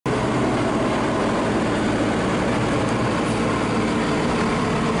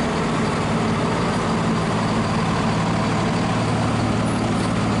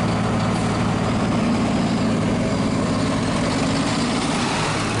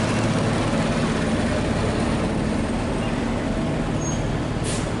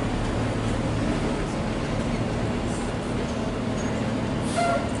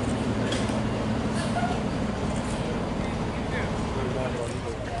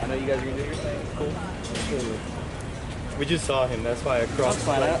know you guys are gonna do your thing. It's cool. Absolutely. We just saw him. That's why I crossed.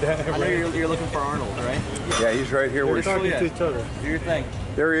 That's fine. I know you're looking for Arnold, right? Yeah, he's right here. We're talking to each other. Do your thing.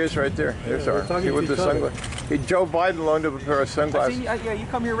 There he is, right there. There's Arnold. See with the sunglasses. Hey, Joe Biden loaned him a pair of sunglasses. Yeah, you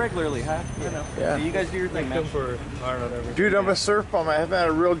come here regularly, huh? I know. Yeah. So you guys do your thing, man. For Arnold every Dude, I'm a surf bum. I haven't had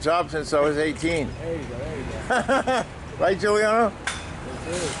a real job since I was 18. There you go. Right, Giuliano?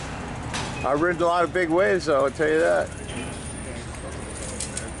 That's it. I've ridden a lot of big waves, though, I'll tell you that.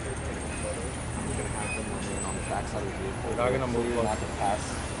 We're not gonna move. We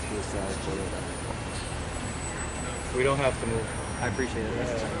don't have to move. I appreciate it.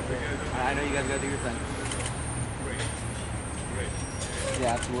 Yeah. I know you guys gotta do your thing.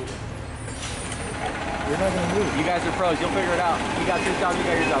 Yeah, absolutely. We're not gonna move. You guys are pros. You'll figure it out. You got your job. You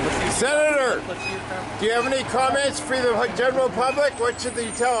got your job. Let's see. Senator, let's see your camera. do you have any comments for the general public? What should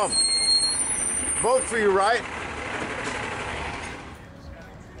you tell them? Vote for you, right?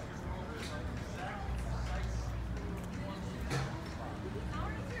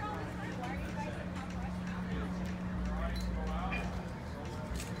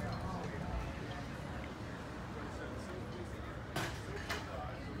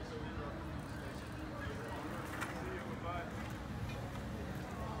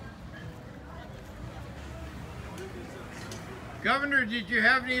 Governor, did you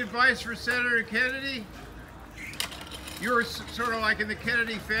have any advice for Senator Kennedy? You were sort of like in the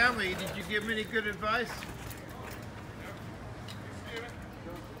Kennedy family. Did you give him any good advice?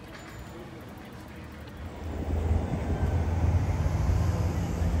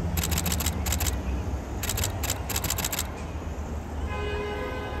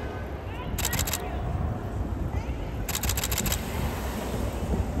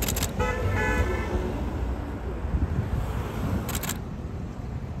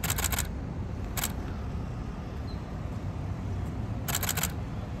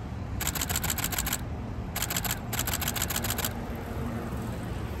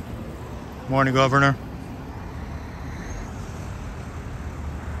 Morning, Governor.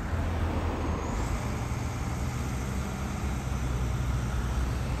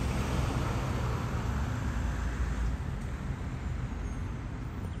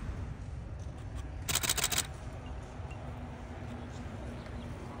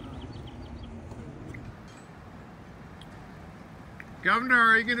 Governor,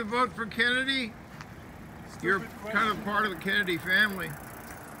 are you going to vote for Kennedy? You're kind of part of the Kennedy family.